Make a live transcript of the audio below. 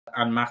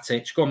and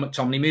Matic. Go on,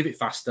 McTominay, move it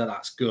faster.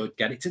 That's good.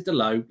 Get it to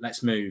Delo.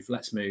 Let's move.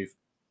 Let's move.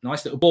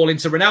 Nice little ball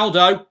into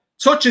Ronaldo.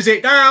 Touches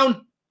it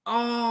down.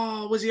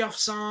 Oh, was he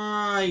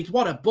offside?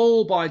 What a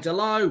ball by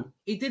Delo.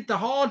 He did the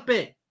hard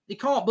bit. He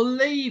can't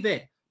believe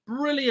it.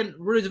 Brilliant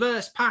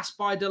reverse pass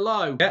by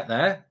Delo. Get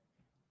there.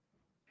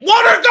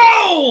 What a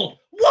goal!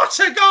 What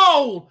a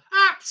goal!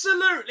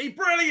 Absolutely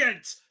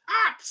brilliant.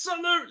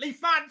 Absolutely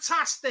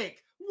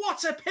fantastic.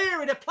 What a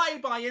period of play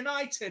by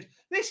United.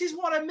 This is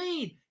what I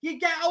mean. You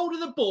get hold of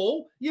the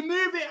ball, you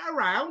move it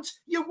around,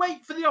 you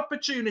wait for the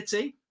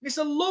opportunity. It's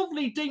a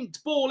lovely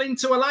dinked ball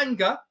into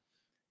Elanga.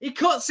 He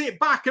cuts it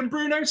back and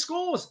Bruno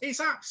scores. It's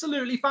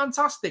absolutely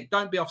fantastic.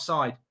 Don't be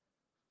offside.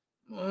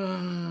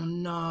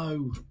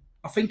 No.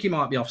 I think he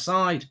might be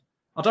offside.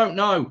 I don't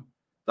know.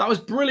 That was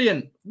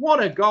brilliant.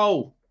 What a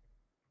goal.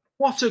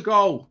 What a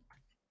goal.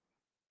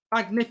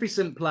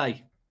 Magnificent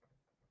play.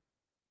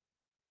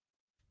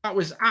 That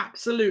was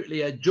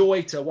absolutely a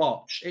joy to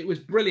watch. It was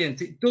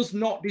brilliant. It does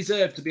not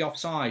deserve to be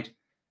offside.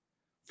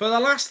 For the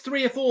last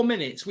 3 or 4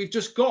 minutes, we've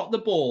just got the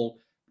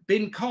ball,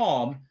 been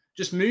calm,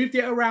 just moved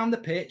it around the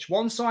pitch,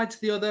 one side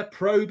to the other,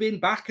 probing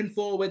back and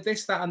forward,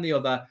 this, that, and the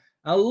other.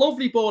 A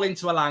lovely ball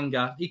into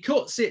Elanga. He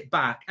cuts it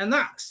back, and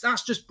that's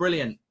just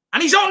brilliant.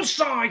 And he's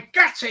onside.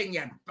 Get in,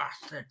 you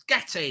bastard.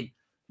 Get in.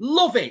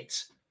 Love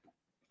it.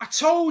 I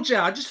told you,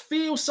 I just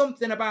feel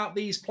something about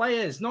these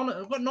players. None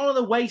of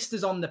the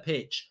wasters on the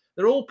pitch.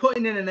 They're all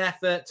putting in an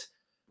effort.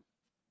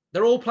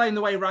 They're all playing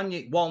the way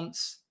Rangnick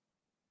wants.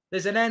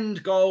 There's an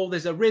end goal.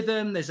 There's a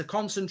rhythm. There's a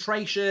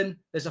concentration.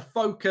 There's a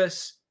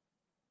focus.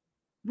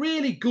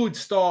 Really good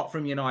start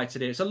from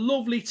United here. It's a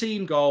lovely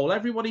team goal.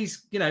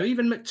 Everybody's,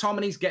 even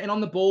McTominay's getting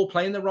on the ball,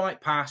 playing the right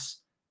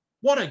pass.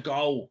 What a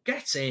goal.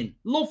 Get in.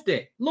 Loved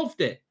it.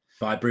 Loved it.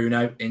 By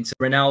Bruno into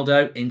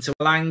Ronaldo, into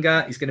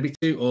Elanga. He's going to be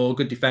 2. Oh,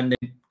 good defending.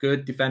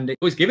 Good defending.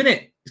 Oh, he's giving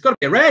it. It's got to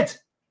be a red.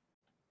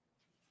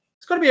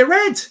 It's got to be a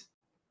red.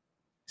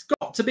 It's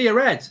got to be a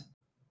red.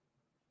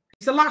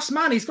 He's the last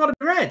man. He's got to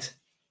be red.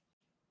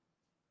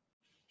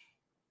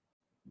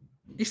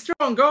 He's through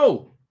on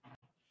goal.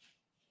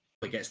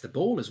 He gets the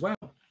ball as well.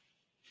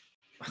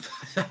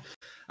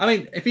 I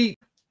mean, if he...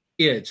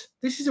 Weird.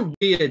 This is a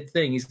weird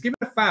thing. He's given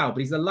a foul, but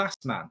he's the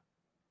last man.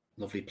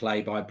 Lovely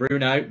play by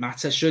Bruno.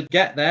 Mata should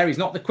get there. He's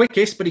not the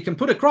quickest, but he can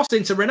put a cross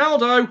into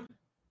Ronaldo.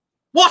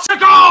 What a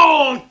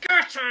goal!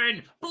 Get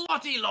in!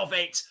 Bloody love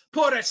it.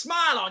 Put a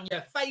smile on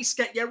your face.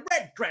 Get your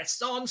red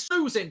dress on.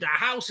 Sue's in the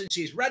house and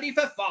she's ready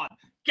for fun.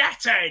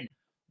 Get in!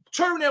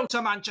 2-0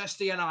 to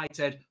Manchester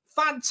United.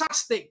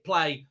 Fantastic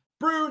play.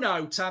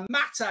 Bruno to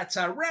Mata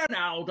to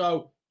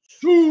Ronaldo.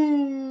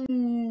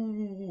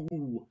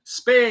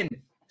 Spin.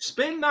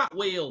 Spin that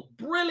wheel.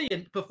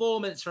 Brilliant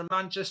performance from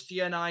Manchester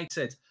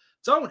United.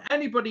 Don't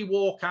anybody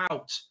walk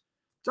out.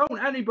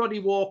 Don't anybody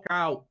walk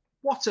out.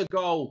 What a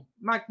goal.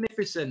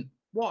 Magnificent.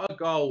 What a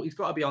goal. He's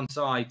got to be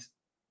onside.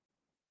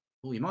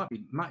 Oh, he might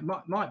be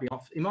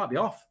off. He might be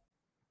off.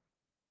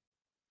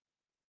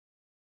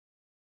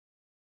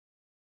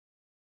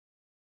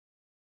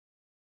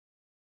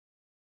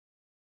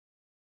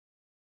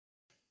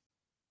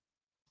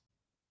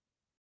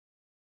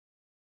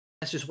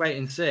 Let's just wait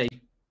and see.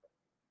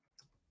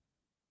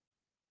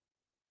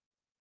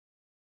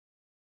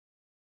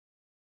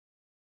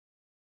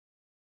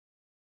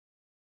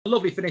 A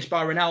lovely finish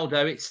by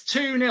Ronaldo. It's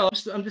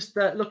 2-0. I'm just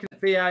looking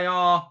at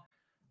VAR.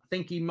 I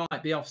think he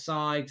might be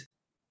offside.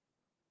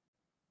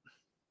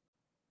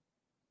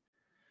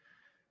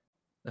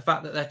 The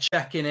fact that they're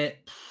checking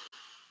it.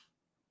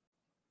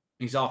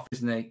 He's off,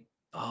 isn't he?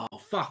 Oh,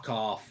 fuck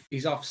off.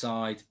 He's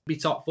offside. Be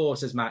top 4,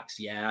 says Max.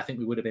 Yeah, I think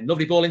we would have been.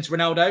 Lovely ball into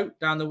Ronaldo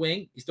down the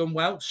wing. He's done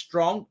well.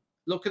 Strong.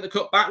 Look at the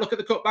cutback. Look at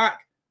the cutback.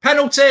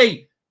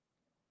 Penalty.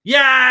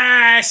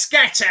 Yes.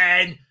 Get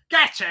in.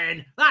 Get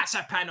in. That's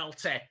a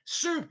penalty.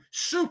 Super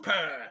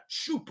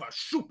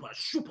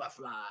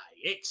fly.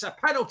 It's a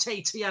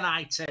penalty to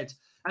United.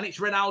 And it's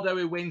Ronaldo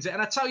who wins it.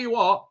 And I tell you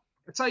what,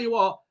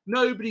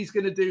 nobody's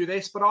going to do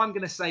this, but I'm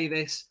going to say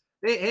this.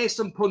 Here's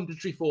some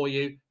punditry for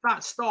you.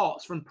 That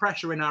starts from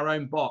pressure in our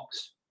own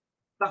box.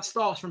 That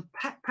starts from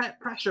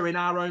pressure in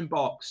our own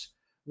box,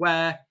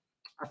 where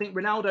I think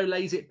Ronaldo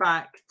lays it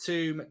back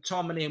to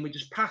McTominay and we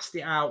just passed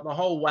it out the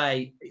whole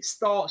way. It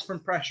starts from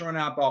pressure in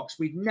our box.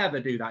 We'd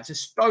never do that. It's a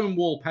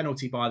stonewall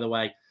penalty, by the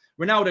way.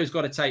 Ronaldo's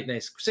got to take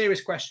this.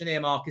 Serious question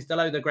here, Mark. Is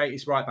Delo the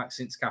greatest right back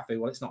since Cafu?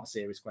 Well, it's not a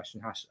serious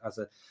question.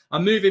 A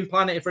moving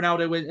planet if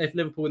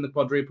Liverpool win the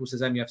quadruple,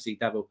 says MUFC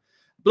Devil.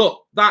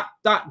 Look, that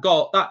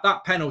goal,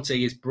 that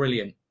penalty is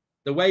brilliant.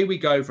 The way we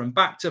go from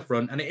back to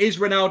front, and it is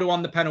Ronaldo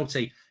on the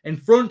penalty in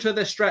front of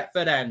the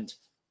Stretford end.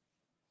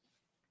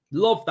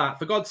 Love that.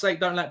 For God's sake,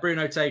 don't let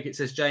Bruno take it,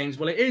 says James.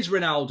 Well, it is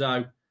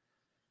Ronaldo.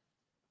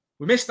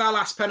 We missed our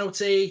last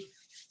penalty.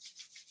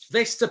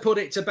 This to put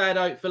it to bed,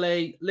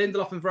 hopefully.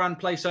 Lindelof and Varane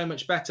play so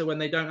much better when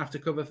they don't have to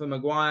cover for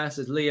Maguire,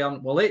 says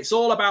Leon. Well, it's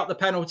all about the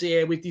penalty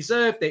here. We've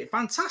deserved it.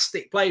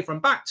 Fantastic play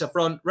from back to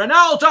front.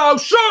 Ronaldo,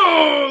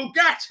 shoo!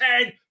 Get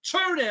in!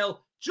 2-0.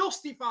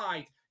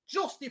 Justified.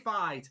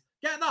 Justified.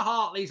 Get the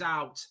Hartleys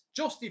out.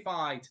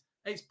 Justified.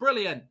 It's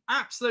brilliant.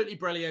 Absolutely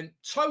brilliant.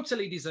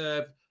 Totally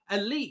deserved.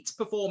 Elite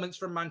performance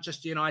from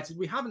Manchester United.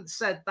 We haven't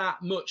said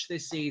that much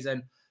this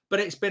season, but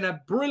it's been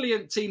a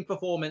brilliant team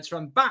performance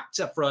from back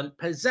to front.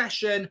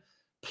 Possession,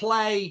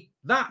 play,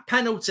 that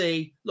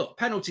penalty. Look,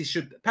 penalties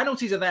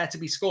are there to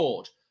be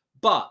scored,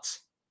 but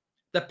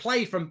the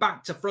play from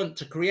back to front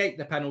to create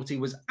the penalty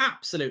was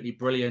absolutely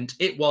brilliant.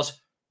 It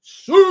was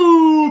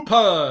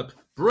superb.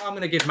 I'm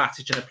going to give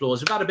Matic an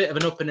applause. We've had a bit of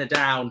an up and a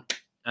down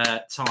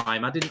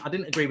time. I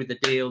didn't agree with the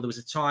deal. There was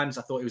a times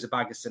I thought he was a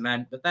bag of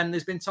cement, but then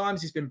there's been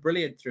times he's been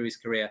brilliant through his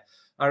career.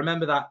 I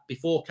remember that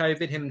before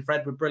COVID, him and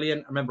Fred were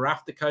brilliant. I remember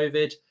after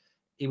COVID,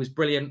 he was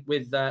brilliant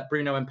with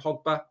Bruno and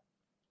Pogba.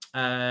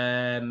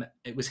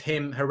 It was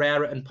him,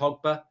 Herrera and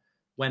Pogba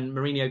when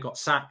Mourinho got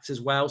sacked as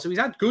well. So he's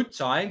had good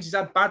times, he's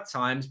had bad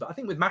times, but I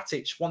think with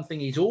Matic, one thing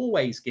he's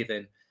always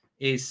given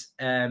is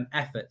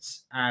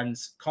efforts and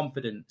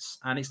confidence.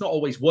 And it's not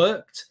always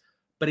worked,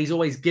 but he's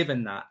always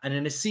given that. And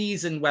in a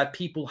season where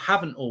people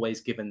haven't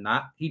always given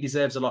that, he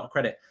deserves a lot of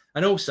credit.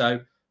 And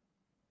also,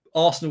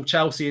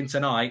 Arsenal-Chelsea in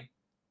tonight,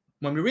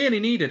 when we really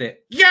needed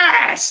it.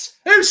 Yes!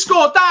 Who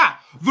scored that?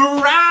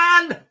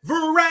 Varane!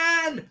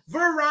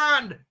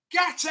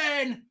 Get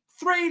in!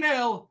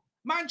 3-0.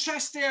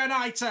 Manchester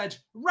United.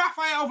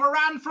 Rafael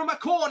Varane from a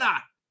corner.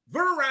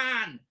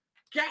 Varane.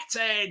 Get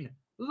in.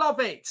 Love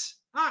it.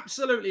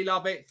 Absolutely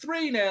love it.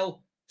 3-0.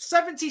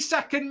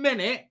 72nd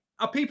minute.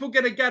 Are people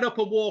going to get up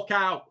and walk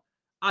out?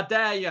 I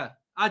dare you.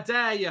 I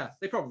dare you.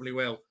 They probably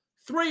will.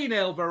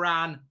 3-0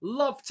 Varane.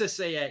 Love to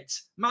see it.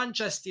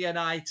 Manchester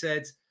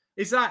United.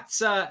 Is that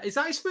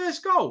his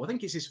first goal? I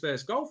think it's his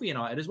first goal for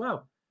United as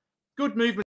well. Good movement.